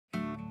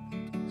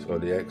So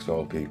the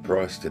XRP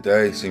price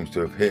today seems to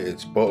have hit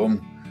its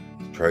bottom,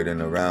 trading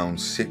around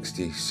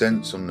 60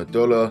 cents on the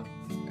dollar.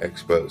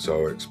 Experts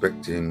are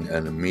expecting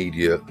an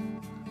immediate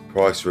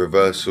price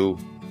reversal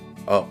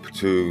up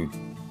to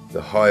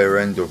the higher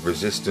end of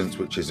resistance,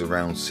 which is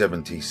around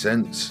 70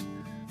 cents.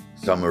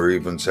 Some are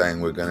even saying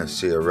we're going to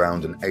see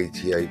around an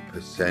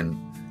 88%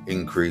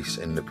 increase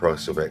in the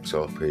price of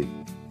XRP.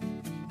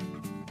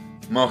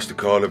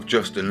 MasterCard have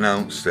just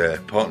announced their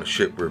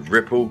partnership with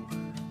Ripple.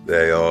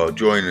 They are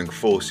joining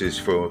forces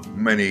for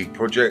many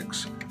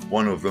projects,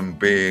 one of them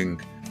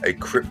being a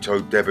crypto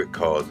debit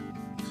card.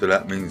 So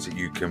that means that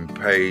you can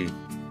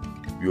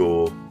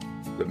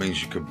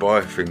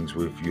buy things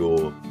with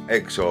your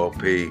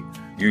XRP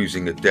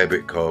using a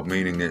debit card,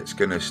 meaning it's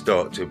going to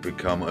start to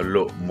become a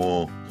lot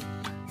more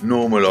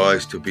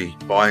normalized to be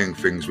buying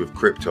things with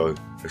crypto,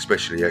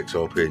 especially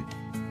XRP.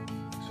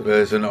 So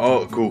there's an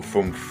article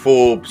from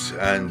Forbes,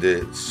 and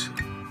it's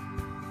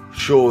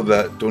sure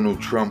that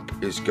Donald Trump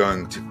is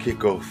going to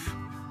kick off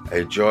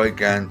a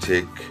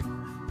gigantic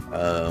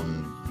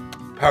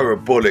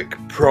parabolic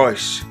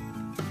price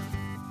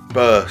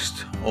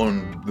burst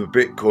on the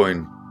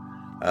Bitcoin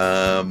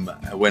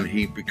when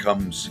he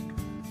becomes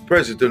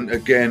president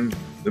again.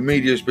 The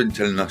media's been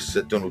telling us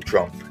that Donald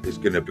Trump is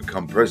going to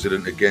become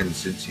president again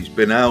since he's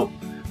been out.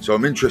 So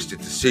I'm interested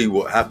to see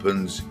what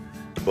happens,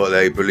 but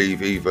they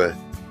believe either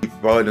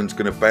Biden's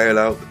going to bail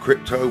out the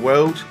crypto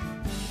world,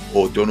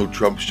 or Donald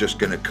Trump's just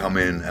going to come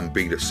in and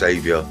be the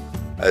savior,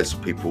 as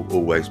people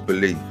always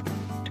believe.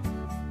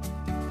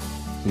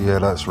 Yeah,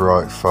 that's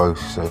right,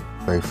 folks.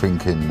 They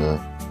think in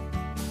the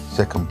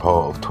second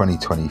part of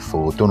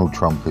 2024, Donald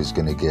Trump is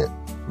going to get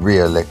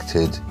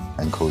re-elected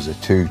and cause a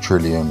 2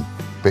 trillion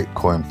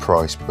Bitcoin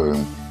price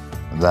boom.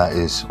 And that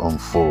is on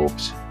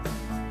Forbes.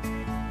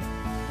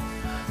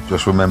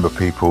 Just remember,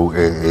 people,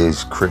 it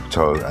is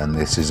crypto and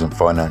this isn't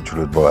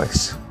financial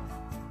advice.